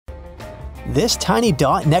This tiny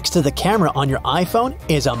dot next to the camera on your iPhone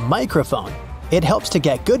is a microphone. It helps to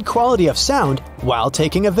get good quality of sound while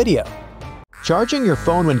taking a video. Charging your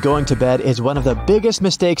phone when going to bed is one of the biggest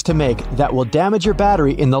mistakes to make that will damage your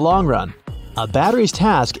battery in the long run. A battery's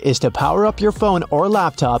task is to power up your phone or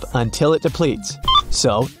laptop until it depletes,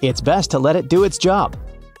 so it's best to let it do its job.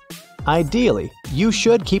 Ideally, you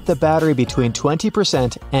should keep the battery between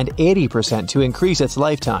 20% and 80% to increase its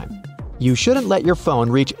lifetime. You shouldn't let your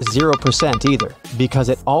phone reach 0% either, because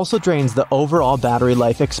it also drains the overall battery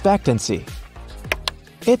life expectancy.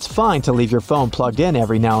 It's fine to leave your phone plugged in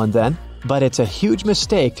every now and then, but it's a huge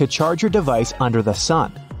mistake to charge your device under the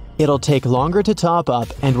sun. It'll take longer to top up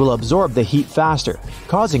and will absorb the heat faster,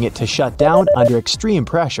 causing it to shut down under extreme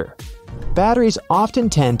pressure. Batteries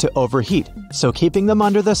often tend to overheat, so keeping them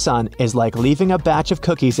under the sun is like leaving a batch of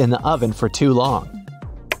cookies in the oven for too long.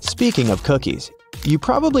 Speaking of cookies, you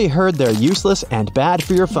probably heard they're useless and bad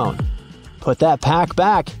for your phone. Put that pack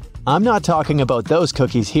back! I'm not talking about those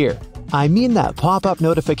cookies here. I mean that pop-up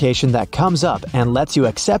notification that comes up and lets you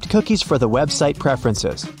accept cookies for the website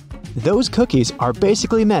preferences. Those cookies are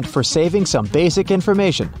basically meant for saving some basic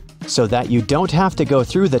information, so that you don't have to go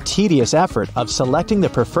through the tedious effort of selecting the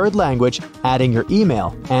preferred language, adding your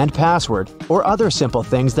email and password, or other simple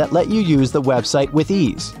things that let you use the website with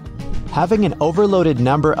ease. Having an overloaded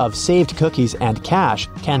number of saved cookies and cache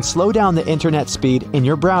can slow down the internet speed in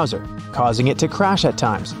your browser, causing it to crash at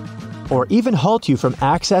times, or even halt you from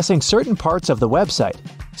accessing certain parts of the website.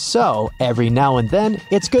 So, every now and then,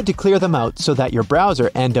 it's good to clear them out so that your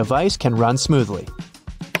browser and device can run smoothly.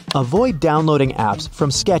 Avoid downloading apps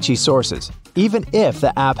from sketchy sources, even if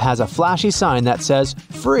the app has a flashy sign that says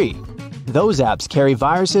 "free." Those apps carry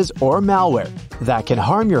viruses or malware that can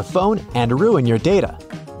harm your phone and ruin your data.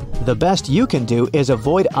 The best you can do is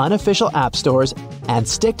avoid unofficial app stores and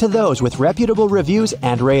stick to those with reputable reviews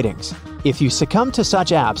and ratings. If you succumb to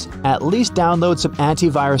such apps, at least download some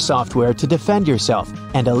antivirus software to defend yourself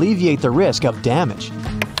and alleviate the risk of damage.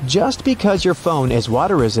 Just because your phone is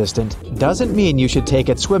water resistant doesn't mean you should take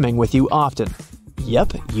it swimming with you often.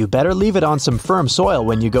 Yep, you better leave it on some firm soil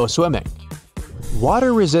when you go swimming.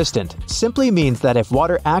 Water resistant simply means that if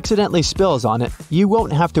water accidentally spills on it, you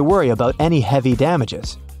won't have to worry about any heavy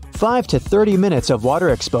damages. 5 to 30 minutes of water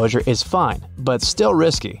exposure is fine, but still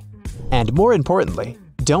risky. And more importantly,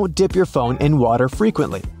 don't dip your phone in water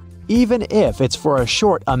frequently, even if it's for a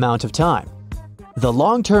short amount of time. The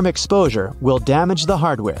long-term exposure will damage the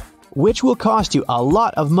hardware, which will cost you a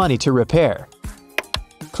lot of money to repair.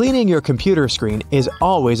 Cleaning your computer screen is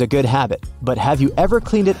always a good habit, but have you ever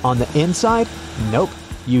cleaned it on the inside? Nope.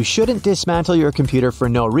 You shouldn't dismantle your computer for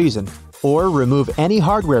no reason, or remove any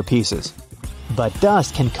hardware pieces. But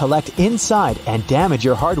dust can collect inside and damage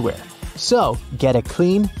your hardware. So, get a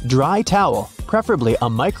clean, dry towel, preferably a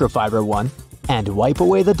microfiber one, and wipe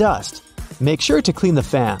away the dust. Make sure to clean the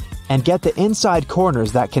fan, and get the inside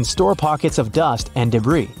corners that can store pockets of dust and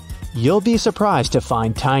debris. You'll be surprised to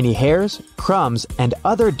find tiny hairs, crumbs, and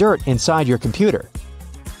other dirt inside your computer.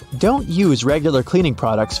 Don't use regular cleaning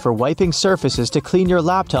products for wiping surfaces to clean your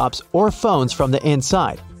laptops or phones from the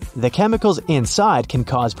inside. The chemicals inside can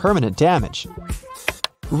cause permanent damage.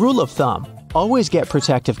 Rule of thumb: always get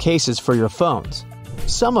protective cases for your phones.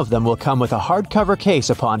 Some of them will come with a hardcover case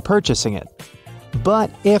upon purchasing it.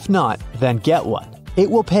 But if not, then get one.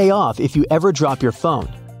 It will pay off if you ever drop your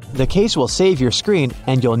phone. The case will save your screen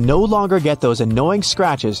and you'll no longer get those annoying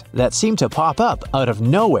scratches that seem to pop up out of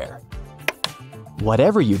nowhere.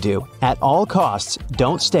 Whatever you do, at all costs,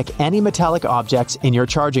 don't stick any metallic objects in your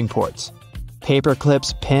charging ports. Paper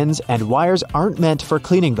clips, pins, and wires aren't meant for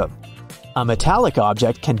cleaning them. A metallic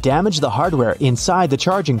object can damage the hardware inside the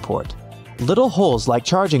charging port. Little holes like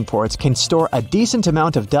charging ports can store a decent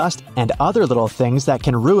amount of dust and other little things that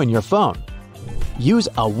can ruin your phone. Use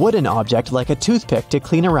a wooden object like a toothpick to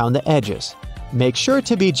clean around the edges. Make sure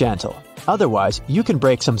to be gentle, otherwise you can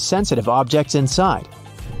break some sensitive objects inside.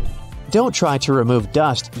 Don't try to remove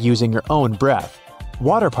dust using your own breath.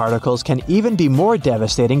 Water particles can even be more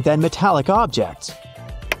devastating than metallic objects.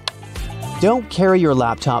 Don't carry your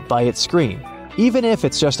laptop by its screen, even if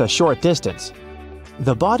it's just a short distance.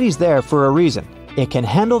 The body's there for a reason. It can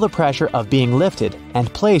handle the pressure of being lifted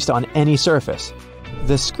and placed on any surface.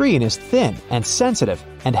 The screen is thin and sensitive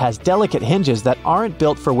and has delicate hinges that aren't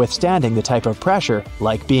built for withstanding the type of pressure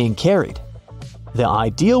like being carried. The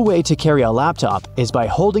ideal way to carry a laptop is by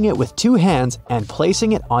holding it with two hands and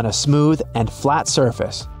placing it on a smooth and flat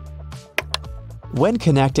surface. When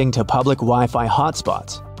connecting to public Wi-Fi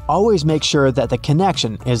hotspots, always make sure that the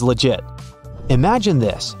connection is legit. Imagine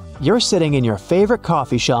this: you're sitting in your favorite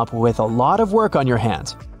coffee shop with a lot of work on your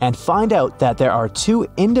hands. and find out that there are two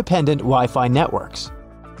independent Wi-Fi networks.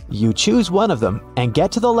 You choose one of them and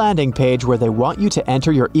get to the landing page where they want you to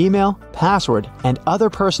enter your email, password, and other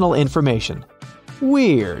personal information.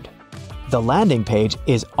 Weird. The landing page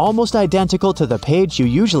is almost identical to the page you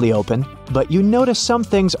usually open, but you notice some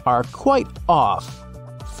things are quite off.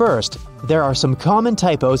 First, there are some common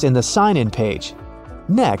typos in the sign-in page.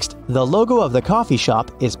 Next, the logo of the coffee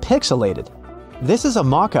shop is pixelated. This is a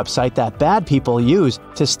mock-up site that bad people use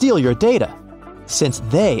to steal your data. Since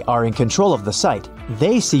they are in control of the site,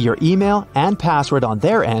 they see your email and password on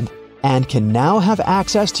their end and can now have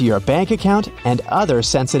access to your bank account and other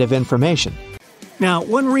sensitive information. Now,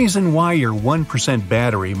 one reason why your 1%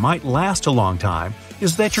 battery might last a long time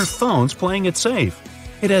is that your phone's playing it safe.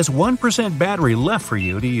 It has 1% battery left for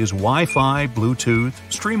you to use Wi-Fi, Bluetooth,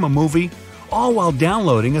 stream a movie, all while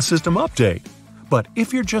downloading a system update. But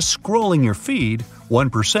if you're just scrolling your feed,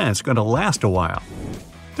 1% is going to last a while.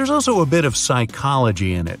 There's also a bit of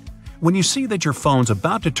psychology in it. When you see that your phone's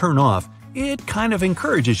about to turn off, it kind of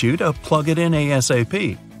encourages you to plug it in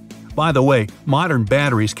ASAP. By the way, modern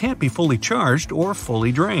batteries can't be fully charged or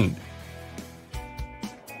fully drained.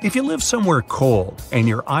 If you live somewhere cold and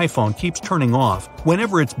your iPhone keeps turning off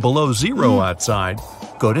whenever it's below zero outside,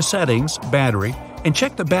 go to Settings, Battery, and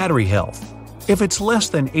check the battery health. If it's less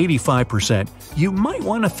than 85%, you might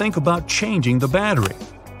want to think about changing the battery.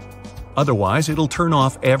 Otherwise, it'll turn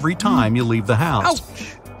off every time you leave the house.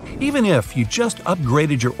 Ouch! Even if you just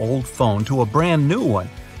upgraded your old phone to a brand new one,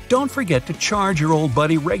 don't forget to charge your old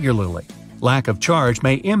buddy regularly. Lack of charge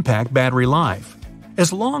may impact battery life.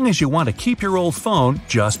 As long as you want to keep your old phone,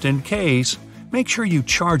 just in case, make sure you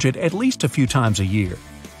charge it at least a few times a year.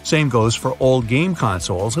 Same goes for old game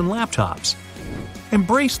consoles and laptops.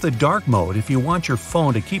 Embrace the dark mode if you want your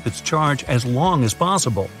phone to keep its charge as long as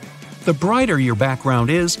possible. The brighter your background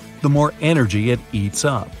is, the more energy it eats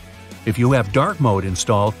up. If you have dark mode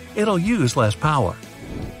installed, it'll use less power.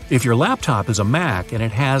 If your laptop is a Mac and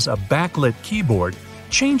it has a backlit keyboard,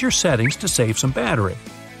 change your settings to save some battery.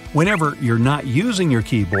 Whenever you're not using your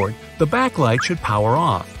keyboard, the backlight should power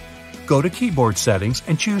off. Go to Keyboard Settings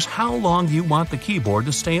and choose how long you want the keyboard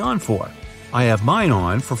to stay on for. I have mine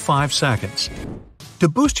on for 5 seconds. To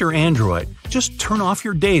boost your Android, just turn off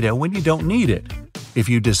your data when you don't need it. If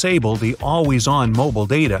you disable the always-on mobile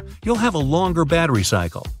data, you'll have a longer battery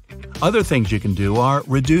cycle. Other things you can do are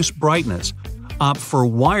reduce brightness, opt for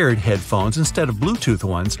wired headphones instead of Bluetooth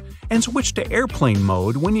ones, and switch to airplane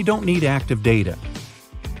mode when you don't need active data.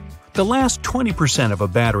 The last 20% of a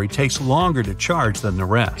battery takes longer to charge than the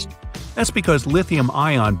rest. That's because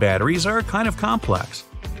lithium-ion batteries are kind of complex.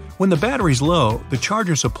 When the battery's low, the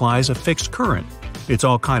charger supplies a fixed current. It's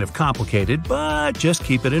all kind of complicated, but just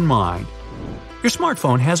keep it in mind. Your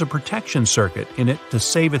smartphone has a protection circuit in it to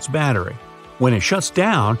save its battery. When it shuts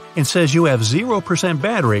down and says you have 0%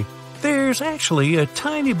 battery, there's actually a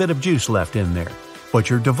tiny bit of juice left in there, but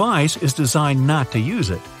your device is designed not to use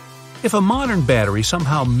it. If a modern battery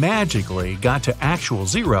somehow magically got to actual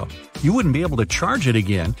zero, you wouldn't be able to charge it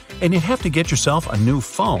again, and you'd have to get yourself a new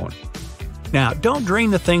phone. Now, don't drain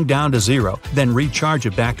the thing down to zero, then recharge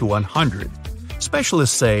it back to 100.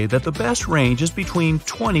 Specialists say that the best range is between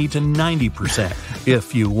 20 to 90%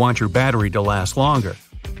 if you want your battery to last longer.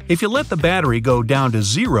 If you let the battery go down to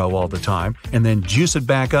zero all the time and then juice it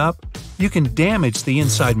back up, you can damage the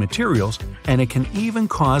inside materials, and it can even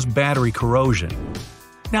cause battery corrosion.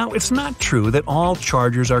 Now, it's not true that all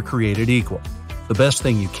chargers are created equal. The best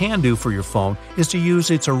thing you can do for your phone is to use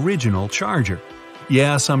its original charger.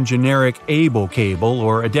 Yeah, some generic Able cable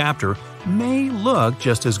or adapter may look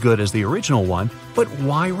just as good as the original one, but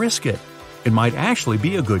why risk it? It might actually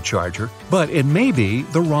be a good charger, but it may be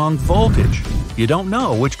the wrong voltage. You don't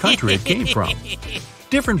know which country it came from.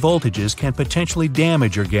 Different voltages can potentially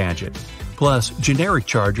damage your gadget. Plus, generic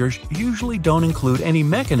chargers usually don't include any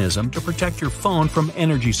mechanism to protect your phone from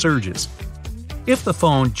energy surges. If the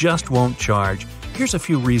phone just won't charge, here's a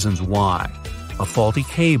few reasons why. A faulty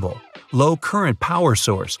cable, low current power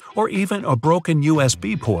source, or even a broken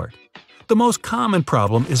USB port. The most common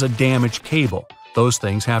problem is a damaged cable. Those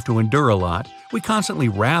things have to endure a lot. We constantly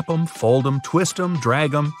wrap them, fold them, twist them,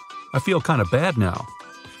 drag them. I feel kind of bad now.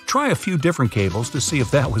 Try a few different cables to see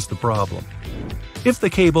if that was the problem. If the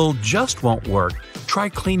cable just won't work, try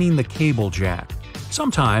cleaning the cable jack.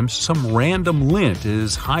 Sometimes some random lint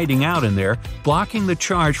is hiding out in there, blocking the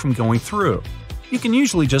charge from going through. You can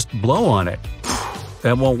usually just blow on it.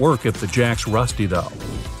 That won't work if the jack's rusty though.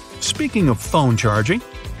 Speaking of phone charging,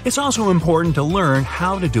 it's also important to learn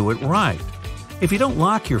how to do it right. If you don't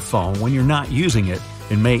lock your phone when you're not using it,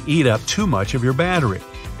 it may eat up too much of your battery.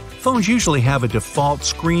 Phones usually have a default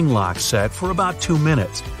screen lock set for about 2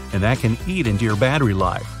 minutes, and that can eat into your battery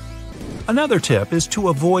life. Another tip is to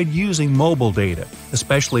avoid using mobile data,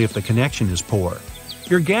 especially if the connection is poor.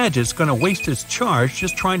 Your gadget's going to waste its charge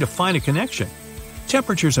just trying to find a connection.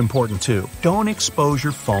 Temperature's important too. Don't expose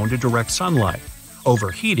your phone to direct sunlight.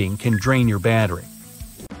 Overheating can drain your battery.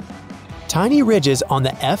 Tiny ridges on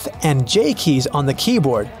the F and J keys on the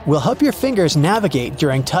keyboard will help your fingers navigate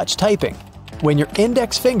during touch typing. When your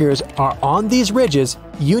index fingers are on these ridges,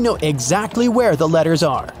 you know exactly where the letters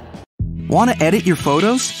are. Want to edit your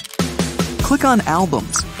photos? Click on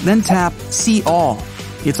Albums, then tap See All.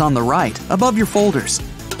 It's on the right, above your folders.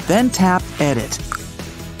 Then tap Edit.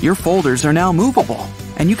 Your folders are now movable,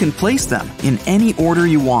 and you can place them in any order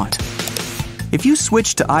you want. If you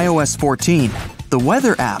switch to iOS 14, the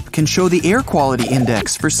Weather app can show the air quality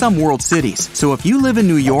index for some world cities. So if you live in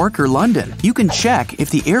New York or London, you can check if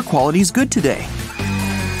the air quality is good today.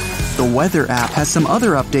 The Weather app has some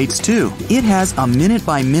other updates too. It has a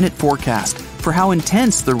minute-by-minute forecast for how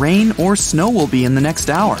intense the rain or snow will be in the next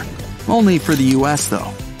hour. Only for the US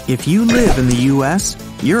though. If you live in the US,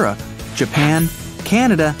 Europe, Japan,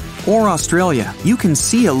 Canada, or Australia, you can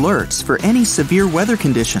see alerts for any severe weather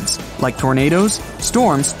conditions like tornadoes,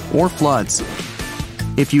 storms, or floods.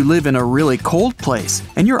 If you live in a really cold place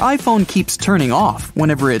and your iPhone keeps turning off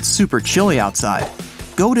whenever it's super chilly outside,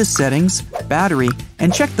 go to Settings, Battery,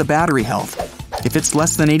 and check the battery health. If it's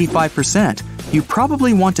less than 85%, you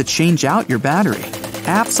probably want to change out your battery.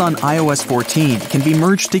 Apps on iOS 14 can be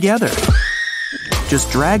merged together.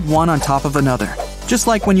 Just drag one on top of another, just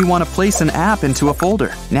like when you want to place an app into a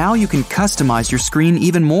folder. Now you can customize your screen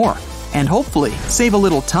even more, and hopefully save a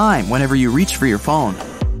little time whenever you reach for your phone.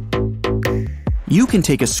 You can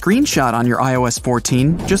take a screenshot on your iOS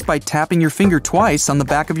 14 just by tapping your finger twice on the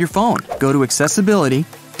back of your phone. Go to Accessibility,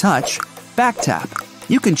 Touch, Back Tap.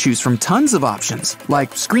 You can choose from tons of options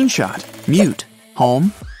like Screenshot, Mute,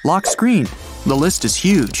 Home, Lock Screen. The list is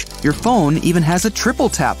huge. Your phone even has a triple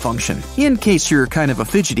tap function, in case you're kind of a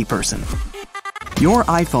fidgety person. Your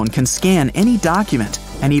iPhone can scan any document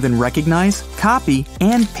and even recognize, copy,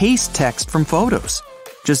 and paste text from photos.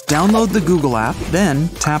 Just download the Google app, then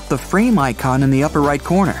tap the frame icon in the upper right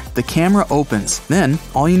corner. The camera opens. Then,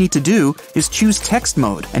 all you need to do is choose text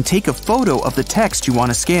mode and take a photo of the text you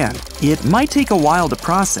want to scan. It might take a while to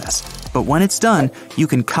process, but when it's done, you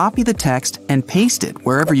can copy the text and paste it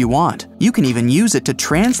wherever you want. You can even use it to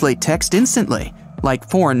translate text instantly, like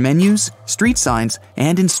foreign menus, street signs,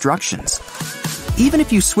 and instructions. Even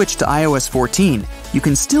if you switch to iOS 14, you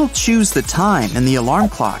can still choose the time and the alarm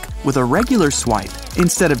clock with a regular swipe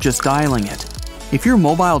instead of just dialing it. If your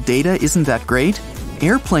mobile data isn't that great,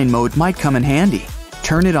 airplane mode might come in handy.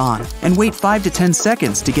 Turn it on and wait 5 to 10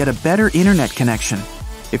 seconds to get a better internet connection.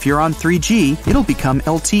 If you're on 3G, it'll become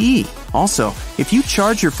LTE. Also, if you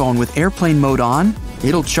charge your phone with airplane mode on,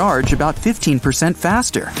 it'll charge about 15%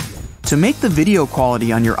 faster. To make the video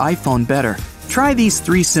quality on your iPhone better, try these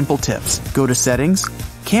 3 simple tips. Go to Settings,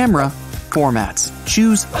 Camera, Formats.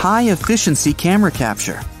 Choose High Efficiency Camera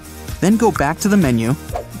Capture. Then go back to the menu,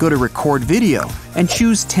 go to Record Video, and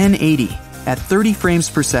choose 1080 at 30 frames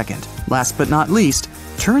per second. Last but not least,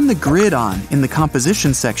 turn the grid on in the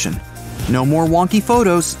Composition section. No more wonky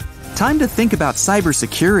photos. Time to think about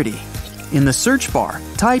cybersecurity. In the search bar,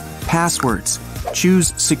 type passwords.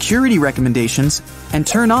 Choose Security Recommendations and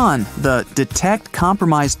turn on the Detect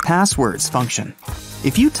Compromised Passwords function.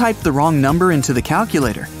 If you type the wrong number into the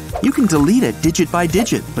calculator, you can delete it digit by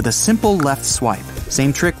digit with a simple left swipe.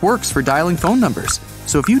 Same trick works for dialing phone numbers.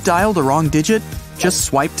 So if you dialed the wrong digit, just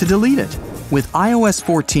swipe to delete it. With iOS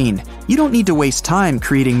 14, you don't need to waste time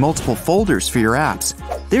creating multiple folders for your apps.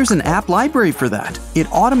 There's an app library for that.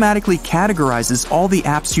 It automatically categorizes all the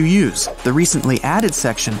apps you use. The recently added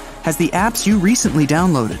section has the apps you recently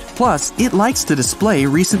downloaded. Plus, it likes to display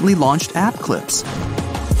recently launched app clips.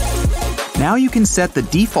 Now you can set the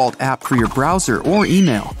default app for your browser or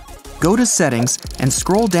email. Go to Settings and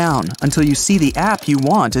scroll down until you see the app you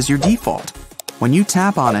want as your default. When you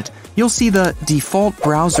tap on it, you'll see the Default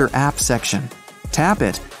Browser App section. Tap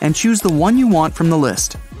it and choose the one you want from the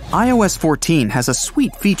list. iOS 14 has a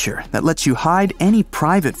sweet feature that lets you hide any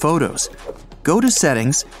private photos. Go to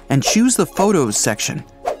Settings and choose the Photos section.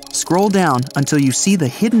 Scroll down until you see the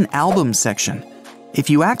Hidden Albums section. If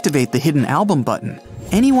you activate the Hidden Album button,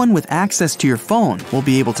 anyone with access to your phone will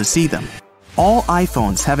be able to see them. All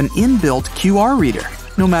iPhones have an inbuilt QR reader,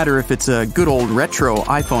 no matter if it's a good old retro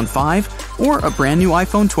iPhone 5 or a brand new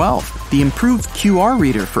iPhone 12. The improved QR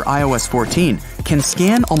reader for iOS 14 can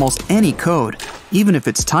scan almost any code, even if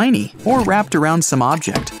it's tiny or wrapped around some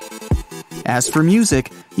object. As for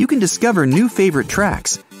music, you can discover new favorite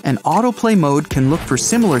tracks, and autoplay mode can look for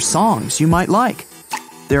similar songs you might like.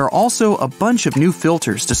 There are also a bunch of new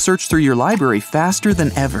filters to search through your library faster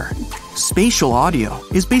than ever. Spatial audio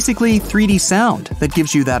is basically 3D sound that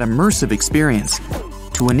gives you that immersive experience.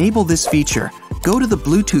 To enable this feature, go to the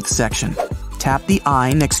Bluetooth section. Tap the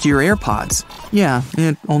eye next to your AirPods. Yeah,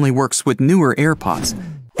 it only works with newer AirPods.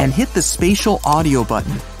 And hit the spatial audio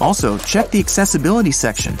button. Also, check the accessibility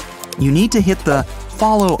section. You need to hit the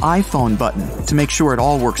Follow iPhone button to make sure it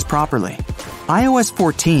all works properly. iOS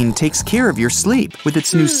 14 takes care of your sleep with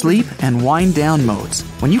its new sleep and wind down modes.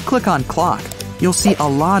 When you click on Clock, you'll see a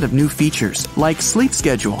lot of new features like Sleep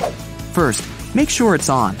Schedule. First, make sure it's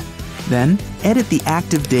on. Then, edit the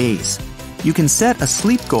active days. You can set a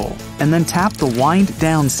sleep goal and then tap the Wind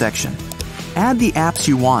Down section. Add the apps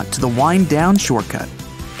you want to the Wind Down shortcut.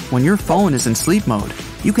 When your phone is in sleep mode,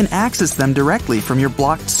 you can access them directly from your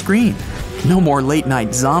blocked screen. No more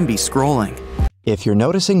late-night zombie scrolling. If you're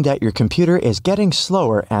noticing that your computer is getting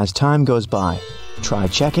slower as time goes by, try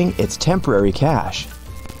checking its temporary cache.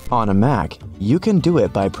 On a Mac, you can do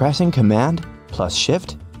it by pressing Command plus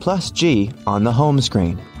Shift plus G on the home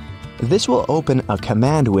screen. This will open a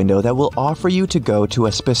command window that will offer you to go to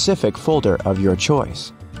a specific folder of your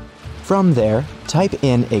choice. From there, type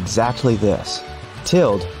in exactly this: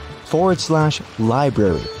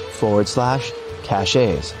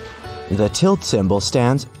 ~library/caches. The tilde symbol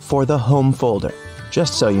stands for the home folder,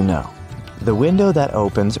 just so you know. The window that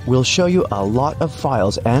opens will show you a lot of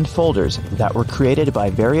files and folders that were created by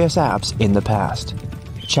various apps in the past.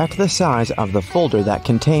 Check the size of the folder that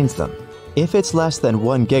contains them. If it's less than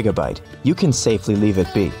 1 GB, you can safely leave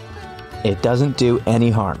it be. It doesn't do any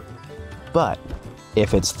harm. But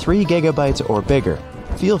if it's 3 GB or bigger,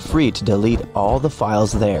 feel free to delete all the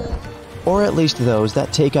files there, or at least those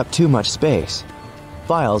that take up too much space.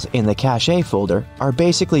 Files in the cache folder are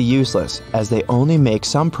basically useless as they only make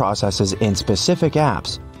some processes in specific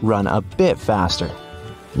apps run a bit faster.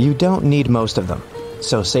 You don't need most of them,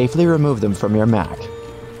 so safely remove them from your Mac.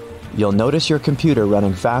 You'll notice your computer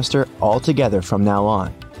running faster altogether from now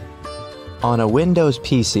on. On a Windows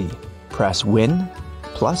PC, press Win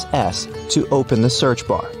plus S to open the search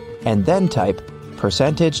bar, and then type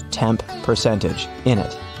 %temp% in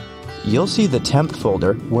it. You'll see the temp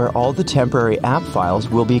folder where all the temporary app files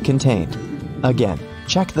will be contained. Again,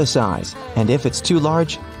 check the size, and if it's too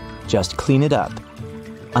large, just clean it up.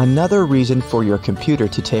 Another reason for your computer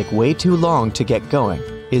to take way too long to get going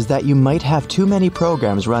is that you might have too many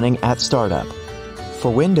programs running at startup.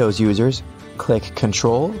 For Windows users, click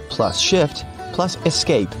Ctrl plus Shift plus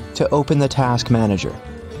Escape to open the Task Manager.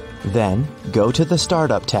 Then, go to the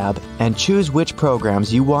Startup tab and choose which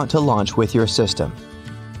programs you want to launch with your system.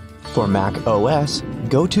 For Mac OS,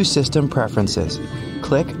 go to System Preferences,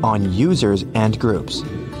 click on Users and Groups,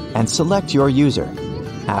 and select your user.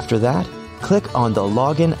 After that, click on the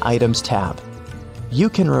Login Items tab. You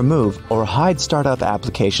can remove or hide startup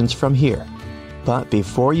applications from here. But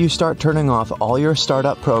before you start turning off all your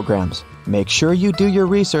startup programs, make sure you do your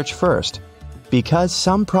research first, because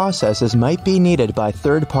some processes might be needed by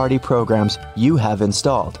third-party programs you have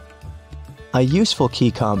installed. A useful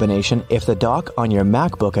key combination if the dock on your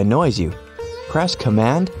MacBook annoys you: press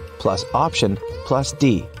Command plus Option plus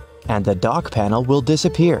D, and the dock panel will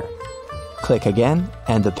disappear. Click again,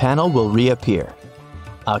 and the panel will reappear.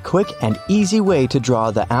 A quick and easy way to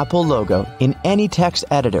draw the Apple logo in any text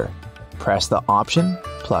editor: press the Option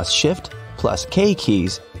plus Shift plus K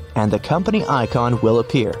keys, and the company icon will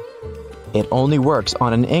appear. It only works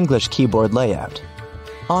on an English keyboard layout.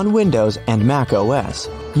 On Windows and Mac OS,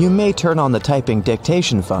 you may turn on the typing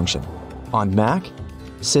dictation function. On Mac,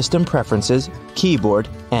 System Preferences, Keyboard,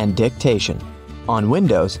 and Dictation. On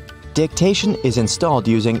Windows, dictation is installed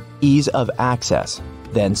using Ease of Access,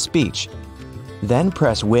 then Speech. Then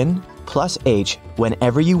press Win plus H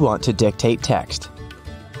whenever you want to dictate text.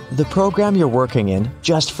 The program you're working in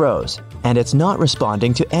just froze, and it's not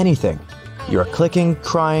responding to anything. You're clicking,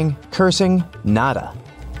 crying, cursing, nada.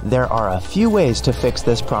 There are a few ways to fix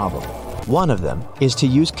this problem. One of them is to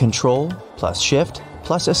use Ctrl plus Shift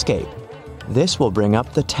plus Escape. This will bring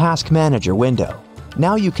up the Task Manager window.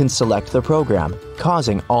 Now you can select the program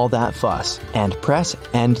causing all that fuss and press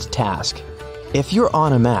End Task. If you're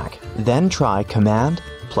on a Mac, then try Command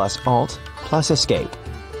plus Alt plus Escape.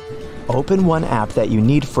 Open one app that you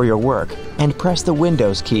need for your work and press the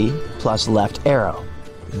Windows key plus left arrow.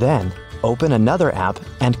 Then, open another app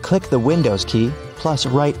and click the Windows key plus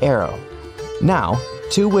right arrow. Now,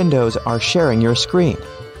 two windows are sharing your screen.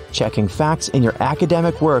 Checking facts in your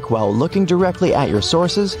academic work while looking directly at your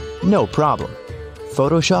sources? No problem.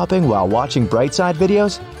 Photoshopping while watching brightside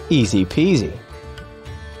videos? Easy peasy.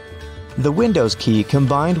 The Windows key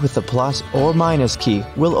combined with the plus or minus key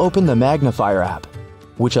will open the magnifier app,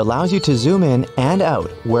 which allows you to zoom in and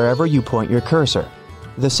out wherever you point your cursor.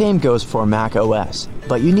 The same goes for Mac OS,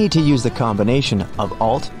 but you need to use the combination of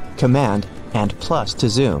Alt, Command, and plus to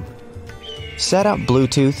zoom. Set up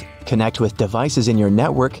Bluetooth, connect with devices in your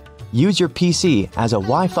network, use your PC as a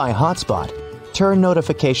Wi-Fi hotspot, turn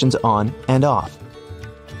notifications on and off.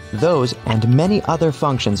 Those and many other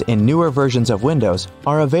functions in newer versions of Windows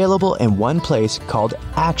are available in one place called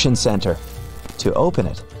Action Center. To open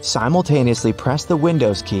it, simultaneously press the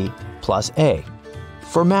Windows key plus A.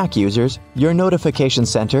 For Mac users, your notification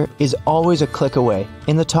center is always a click away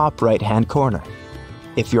in the top right-hand corner.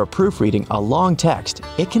 If you're proofreading a long text,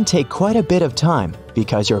 it can take quite a bit of time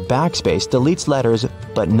because your backspace deletes letters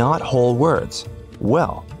but not whole words.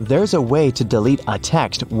 Well, there's a way to delete a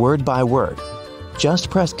text word by word. Just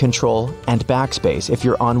press Ctrl and backspace if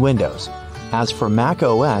you're on Windows. As for Mac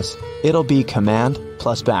OS, it'll be Command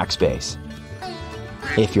plus backspace.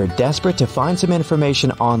 If you're desperate to find some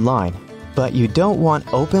information online, but you don't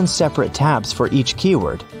want open separate tabs for each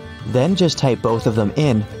keyword, then just type both of them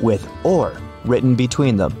in with OR written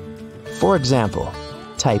between them. For example,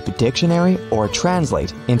 type dictionary or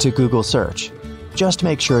translate into Google search. Just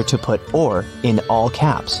make sure to put OR in all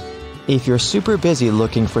caps. If you're super busy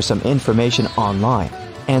looking for some information online,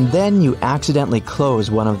 and then you accidentally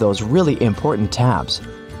close one of those really important tabs,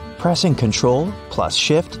 pressing Ctrl plus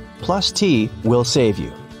Shift plus T will save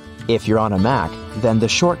you. If you're on a Mac, then the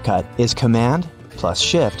shortcut is Command plus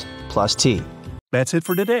Shift plus T. That's it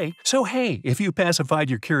for today. So hey, if you pacified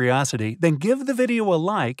your curiosity, then give the video a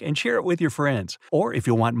like and share it with your friends. Or if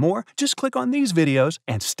you want more, just click on these videos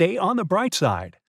and stay on the bright side.